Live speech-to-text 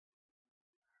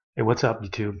Hey, what's up,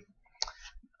 YouTube?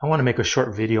 I want to make a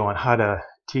short video on how to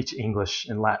teach English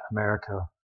in Latin America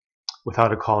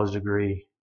without a college degree.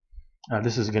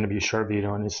 This is going to be a short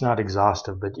video and it's not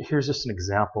exhaustive, but here's just an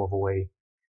example of a way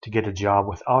to get a job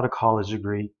without a college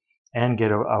degree and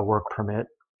get a work permit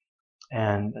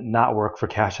and not work for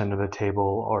cash under the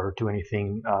table or do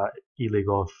anything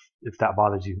illegal if that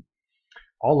bothers you.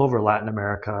 All over Latin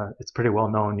America, it's pretty well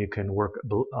known you can work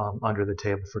under the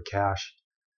table for cash.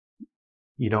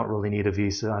 You don't really need a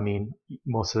visa. I mean,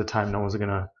 most of the time, no one's going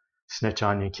to snitch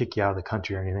on you and kick you out of the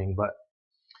country or anything. But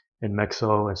in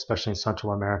Mexico, especially in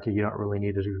Central America, you don't really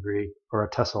need a degree or a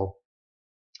TESOL.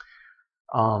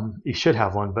 You should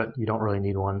have one, but you don't really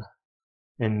need one.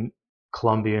 In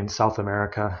Colombia and South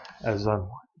America, as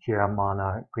here I'm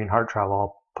on Green Heart Travel,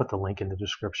 I'll put the link in the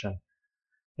description.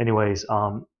 Anyways,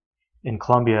 in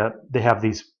Colombia, they have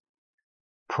these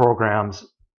programs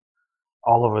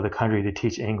all over the country to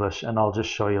teach English, and I'll just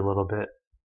show you a little bit.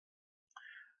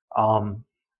 While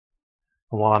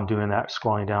I'm doing that,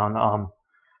 scrolling down,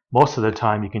 most of the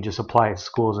time you can just apply at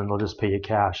schools and they'll just pay you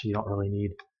cash. You don't really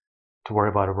need to worry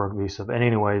about a work visa. But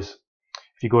anyways,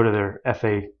 if you go to their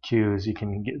FAQs, you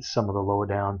can get some of the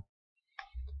lowdown.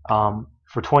 For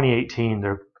 2018,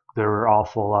 they're all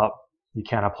full up. You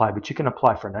can't apply, but you can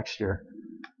apply for next year.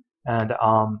 And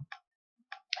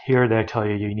here they tell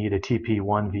you you need a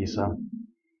TP1 visa.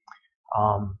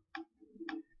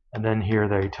 And then here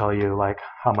they tell you like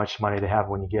how much money to have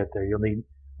when you get there. You'll need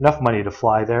enough money to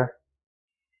fly there.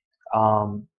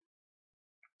 And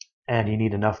you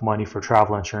need enough money for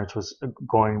travel insurance, was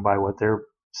going by what they're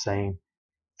saying,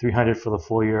 300 for the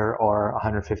full year or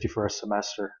 150 for a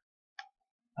semester.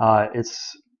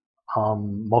 It's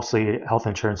mostly health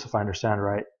insurance, if I understand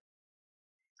right.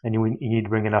 And you need to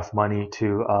bring enough money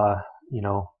to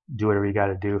do whatever you got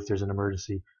to do if there's an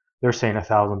emergency. They're saying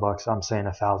 $1,000. I'm saying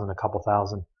 1,000, a couple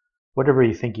thousand, whatever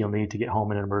you think you'll need to get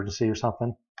home in an emergency or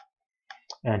something,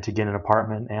 and to get an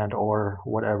apartment and or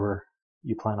whatever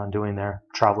you plan on doing there.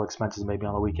 Travel expenses maybe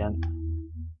on the weekend.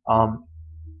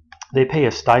 They pay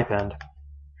a stipend.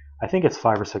 I think it's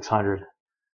 $500 or $600.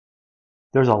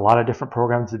 There's a lot of different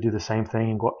programs that do the same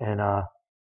thing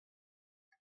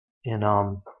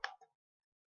in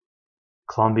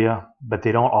Colombia, but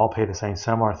they don't all pay the same.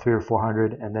 Some are $300 or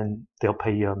 $400, and then they'll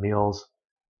pay you meals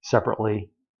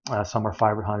separately. Some are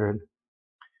 $500.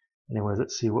 Anyways,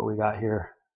 let's see what we got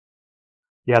here.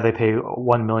 Yeah, they pay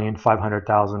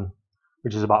 $1,500,000,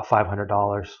 which is about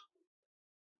 $500.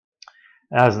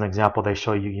 As an example, they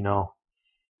show you,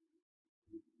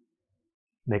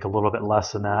 make a little bit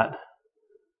less than that.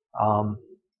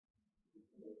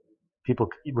 People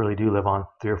really do live on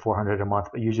 $300 or $400 a month,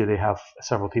 but usually they have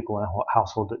several people in a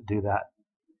household that do that.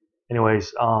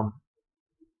 Anyways,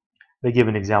 they give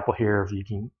an example here of you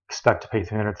can expect to pay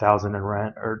 $300,000 in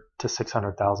rent or to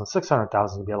 $600,000.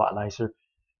 $600,000 would be a lot nicer,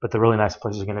 but the really nice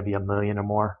places are going to be $1 million or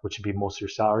more, which would be most of your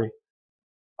salary.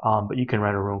 But you can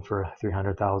rent a room for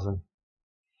 $300,000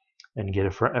 and get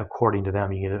it for, according to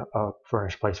them, you get a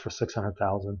furnished place for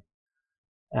 $600,000.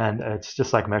 And it's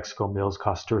just like Mexico. Meals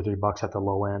cost $2 or $3 at the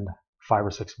low end, $5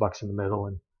 or $6 in the middle,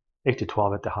 and 8 to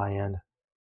 12 at the high end.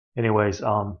 Anyways,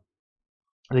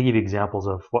 they give you examples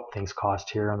of what things cost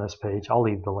here on this page. I'll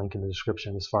leave the link in the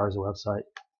description as far as the website.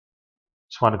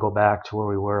 Just want to go back to where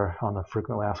we were on the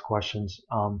frequently asked questions.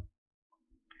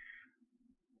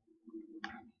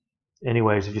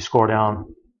 Anyways, if you scroll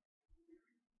down,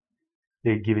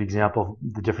 they give you an example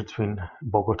of the difference between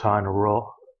Bogota and a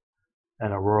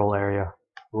rural area.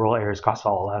 Rural areas cost a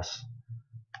lot less,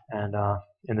 and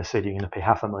in the city you're going to pay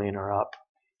 $500,000 or up.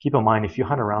 Keep in mind, if you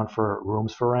hunt around for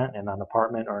rooms for rent in an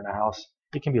apartment or in a house,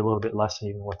 it can be a little bit less than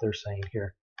even what they're saying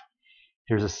here.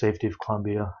 Here's the safety of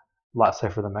Colombia, a lot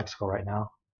safer than Mexico right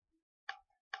now.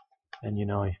 And you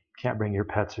can't bring your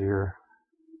pets or your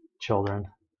children.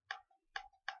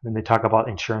 Then they talk about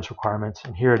insurance requirements,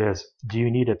 and here it is. Do you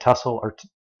need a TESOL or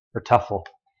TEFL?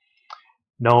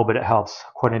 No, but it helps.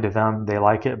 According to them, they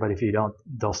like it, but if you don't,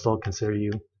 they'll still consider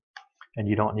you, and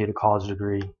you don't need a college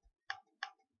degree. And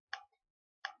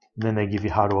then they give you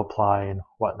how to apply and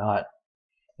whatnot,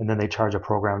 and then they charge a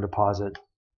program deposit.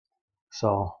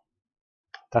 So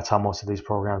that's how most of these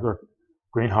programs work.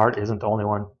 Green Heart isn't the only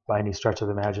one by any stretch of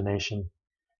the imagination.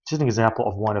 It's just an example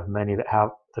of one of many that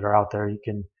are out there. You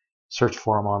can search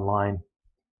for them online,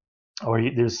 or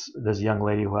there's this young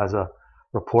lady who has a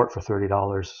report for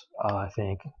 $30, I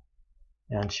think,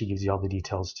 and she gives you all the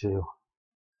details too.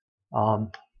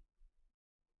 Let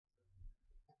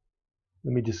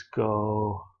me just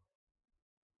go.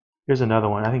 Here's another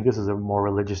one. I think this is a more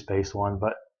religious-based one,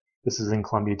 but this is in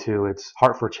Colombia too. It's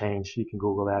Heart for Change. You can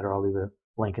Google that, or I'll leave a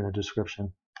link in the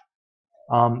description.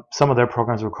 Some of their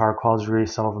programs require a college degree,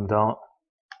 some of them don't.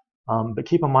 But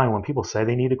keep in mind, when people say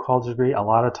they need a college degree, a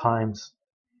lot of times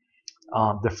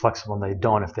they're flexible and they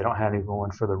don't if they don't have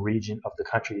anyone for the region of the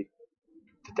country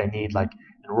that they need. Like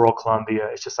in rural Colombia,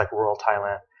 it's just like rural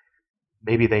Thailand.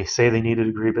 Maybe they say they need a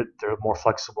degree, but they're more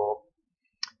flexible.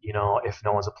 If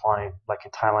no one's applying, like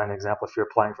in Thailand, example, if you're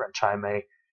applying for Chai Mei,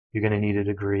 you're going to need a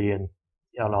degree and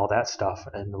all that stuff.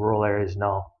 And the rural areas,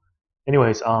 no.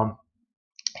 Anyways,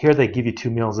 here they give you 2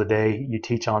 meals a day. You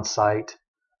teach on site.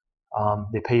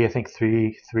 They pay you, I think,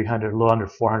 300, a little under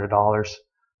 $400.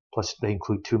 Plus, they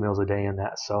include 2 meals a day in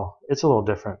that, so it's a little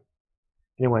different.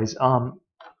 Anyways,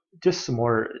 just some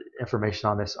more information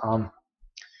on this.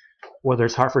 Whether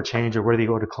it's Heart for Change or whether you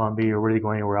go to Columbia or whether you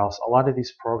go anywhere else, a lot of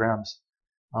these programs,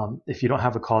 if you don't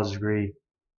have a college degree,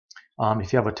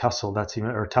 if you have a TEFL,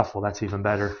 that's even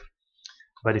better.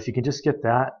 But if you can just get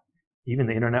that, even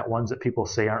the internet ones that people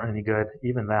say aren't any good,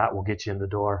 even that will get you in the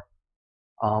door.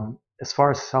 As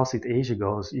far as Southeast Asia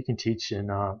goes, you can teach in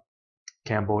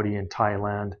Cambodia and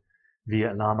Thailand,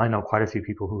 Vietnam. I know quite a few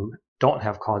people who don't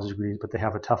have college degrees, but they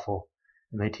have a TEFL,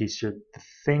 and they teach you. The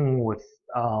thing with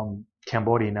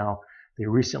Cambodia now, they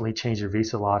recently changed their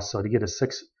visa laws, so to get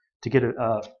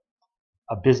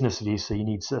a business visa, you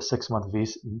need a 6-month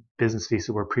business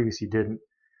visa, where previously you didn't,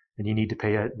 and you need to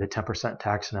pay the 10%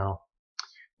 tax now,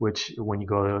 which when you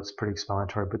go there, it's pretty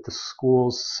explanatory. But the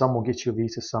schools, some will get you a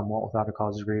visa, some won't without a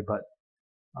college degree, but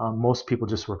most people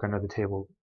just work under the table.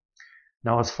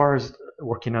 Now, as far as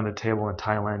working under the table in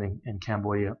Thailand and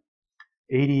Cambodia,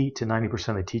 80 to 90%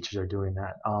 of the teachers are doing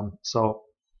that. So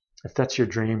if that's your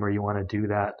dream or you want to do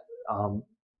that,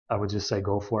 I would just say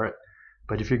go for it.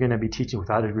 But if you're going to be teaching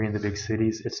without a degree in the big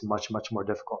cities, it's much, much more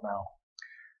difficult now.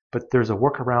 But there's a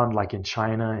workaround, like in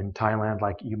China and Thailand,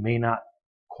 like you may not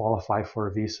qualify for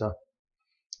a visa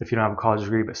if you don't have a college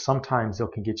degree, but sometimes they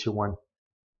can get you one.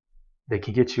 They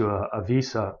can get you a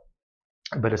visa,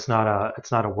 but it's not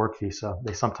a work visa.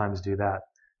 They sometimes do that.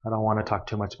 I don't want to talk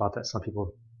too much about that. Some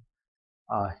people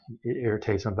it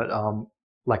irritates them, but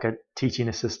like a teaching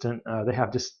assistant, they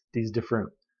have just these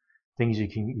different things you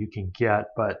can get,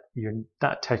 but you're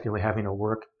not technically having a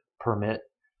work permit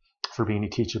for being a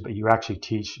teacher, but you actually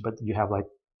teach, but you have like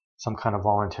some kind of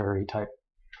voluntary type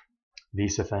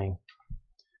visa thing.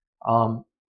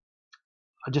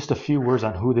 Just a few words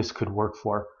on who this could work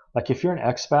for. Like if you're an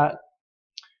expat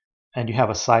and you have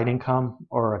a side income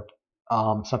or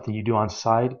something you do on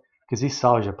side, because these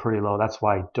salaries are pretty low, that's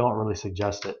why I don't really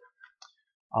suggest it.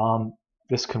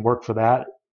 This can work for that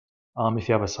if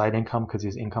you have a side income, because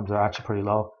these incomes are actually pretty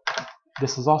low.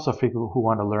 This is also for people who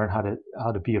want to learn how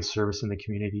to be of service in the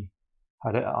community,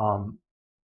 how to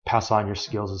pass on your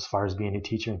skills as far as being a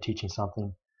teacher and teaching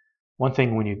something. One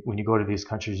thing when you go to these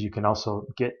countries, you can also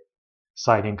get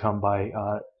side income by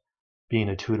being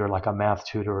a tutor, like a math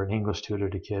tutor or an English tutor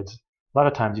to kids. A lot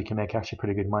of times you can make actually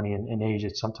pretty good money. In Asia,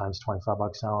 it's sometimes $25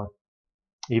 an hour.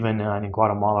 Even in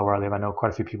Guatemala, where I live, I know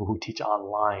quite a few people who teach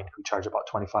online who charge about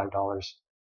 $25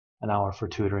 an hour for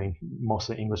tutoring,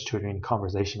 mostly English tutoring,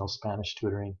 conversational Spanish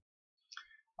tutoring.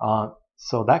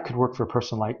 So that could work for a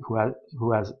person like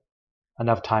who has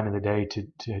enough time in the day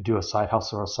to do a side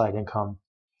hustle or a side income.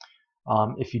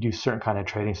 If you do certain kind of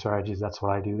trading strategies, that's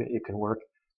what I do. It can work.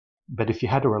 But if you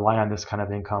had to rely on this kind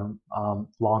of income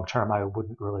long term, I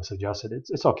wouldn't really suggest it.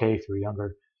 It's okay if you're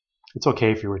younger. It's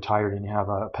okay if you're retired and you have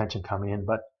a pension coming in.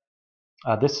 But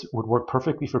this would work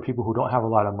perfectly for people who don't have a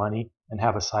lot of money and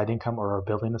have a side income or are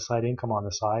building a side income on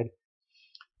the side.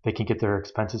 They can get their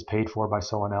expenses paid for by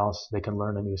someone else. They can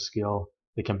learn a new skill.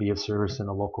 They can be of service in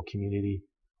the local community.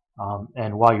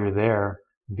 And while you're there,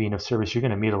 being of service, you're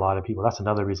going to meet a lot of people. That's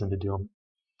another reason to do them.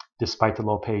 Despite the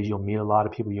low pay, you'll meet a lot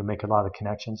of people. You'll make a lot of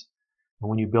connections. And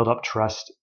when you build up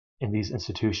trust in these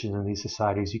institutions and these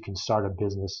societies, you can start a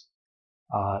business.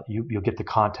 You'll get the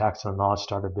contacts and the knowledge to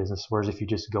start a business. Whereas if you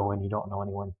just go in, you don't know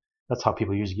anyone. That's how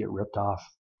people usually get ripped off.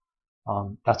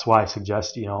 That's why I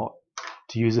suggest,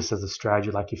 to use this as a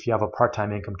strategy. Like if you have a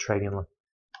part-time income trading,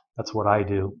 that's what I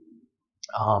do.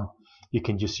 You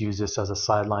can just use this as a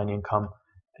sideline income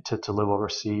to live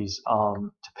overseas,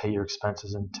 to pay your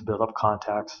expenses and to build up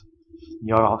contacts.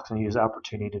 You also can use the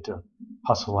opportunity to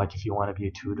hustle, like if you want to be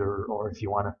a tutor or if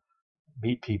you want to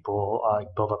meet people,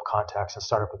 build up contacts and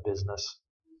start up a business.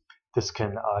 This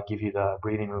can give you the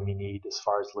breathing room you need as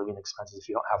far as living expenses if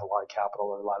you don't have a lot of capital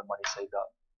or a lot of money saved up.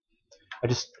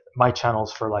 My channel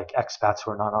is for like expats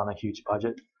who are not on a huge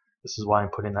budget. This is why I'm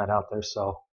putting that out there.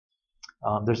 So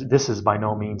this is by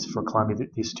no means for Colombia.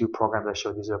 These two programs I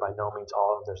showed, these are by no means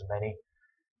all of them. There's many.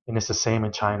 And it's the same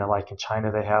in China. Like in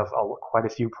China, they have quite a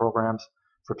few programs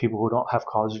for people who don't have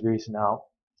college degrees. Now,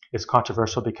 It's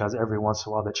controversial because every once in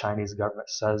a while the Chinese government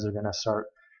says they're going to start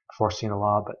enforcing the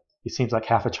law, but it seems like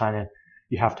half of China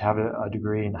you have to have a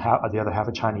degree, and the other half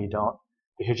of China you don't.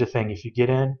 But here's the thing: if you get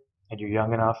in and you're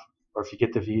young enough, or if you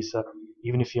get the visa,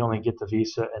 even if you only get the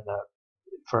visa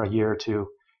for a year or two,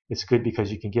 it's good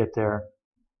because you can get there.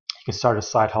 You can start a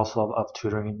side hustle of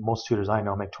tutoring. Most tutors I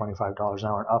know make $25 an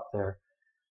hour and up there.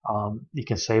 You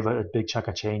can save a big chunk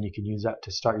of change. You can use that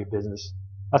to start your business.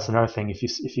 That's another thing.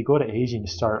 If you go to Asia and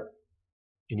you start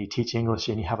and you teach English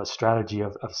and you have a strategy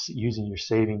of using your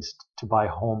savings to buy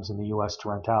homes in the U.S. to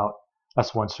rent out,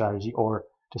 that's one strategy. Or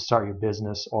to start your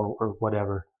business or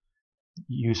whatever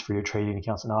you use for your trading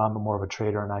accounts. Now I'm more of a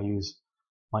trader and I use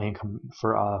my income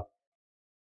for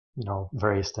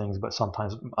various things, but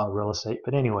sometimes real estate.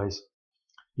 But anyways,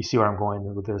 you see where I'm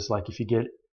going with this. Like if you get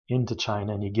into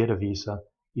China and you get a visa,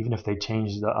 even if they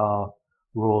change the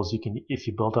rules, if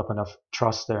you build up enough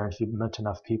trust there and if you met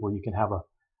enough people, you can have a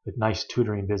nice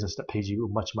tutoring business that pays you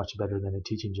much better than a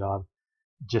teaching job.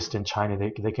 Just in China,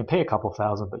 they can pay a couple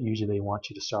thousand, but usually they want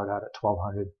you to start out at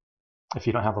 1,200 if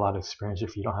you don't have a lot of experience,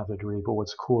 if you don't have a degree. But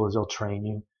what's cool is they'll train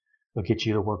you, they'll get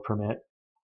you the work permit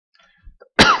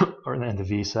or then the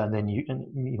visa, and then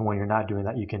when you're not doing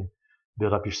that, you can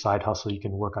build up your side hustle. You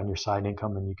can work on your side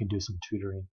income, and you can do some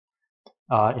tutoring.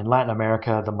 In Latin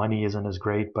America, the money isn't as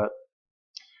great, but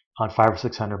on $500 or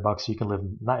 $600, you can live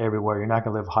not everywhere. You're not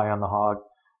gonna live high on the hog.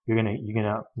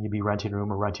 You'll be renting a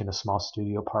room or renting a small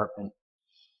studio apartment.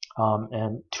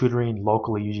 And tutoring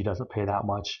locally usually doesn't pay that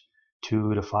much,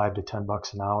 $2 to $5 to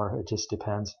 $10 an hour. It just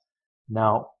depends.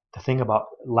 Now, the thing about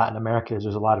Latin America is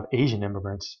there's a lot of Asian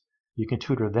immigrants. You can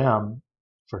tutor them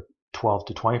for 12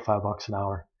 to 25 bucks an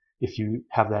hour if you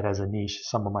have that as a niche.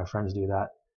 Some of my friends do that,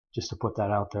 just to put that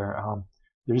out there.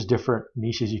 There's different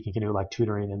niches you can do, like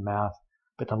tutoring and math.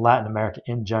 But in Latin America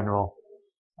in general,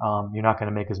 you're not going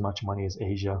to make as much money as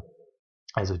Asia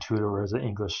as a tutor or as an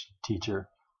English teacher.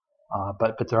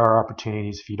 But there are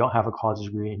opportunities if you don't have a college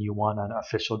degree and you want an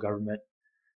official government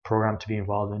program to be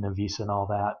involved in, a visa and all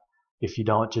that. If you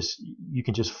don't, you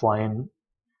can just fly in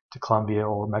to Colombia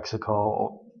or Mexico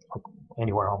or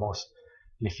anywhere almost.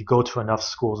 And if you go to enough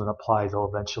schools and apply,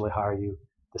 they'll eventually hire you.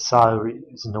 The salary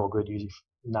is no good, usually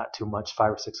not too much, $500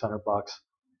 or $600.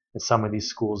 And some of these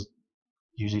schools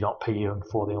usually don't pay you in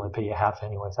full; they only pay you half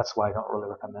anyways. That's why I don't really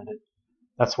recommend it.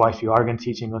 That's why if you are going to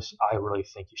teach English, I really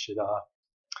think you should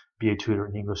be a tutor,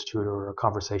 an English tutor or a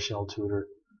conversational tutor.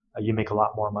 You make a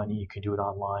lot more money. You can do it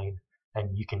online, and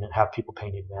you can have people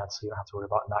paying in advance, so you don't have to worry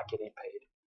about not getting paid.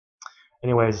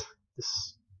 Anyways,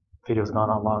 this video's gone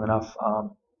on long enough.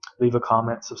 Leave a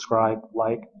comment, subscribe,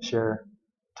 like, share.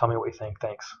 Tell me what you think.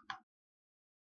 Thanks.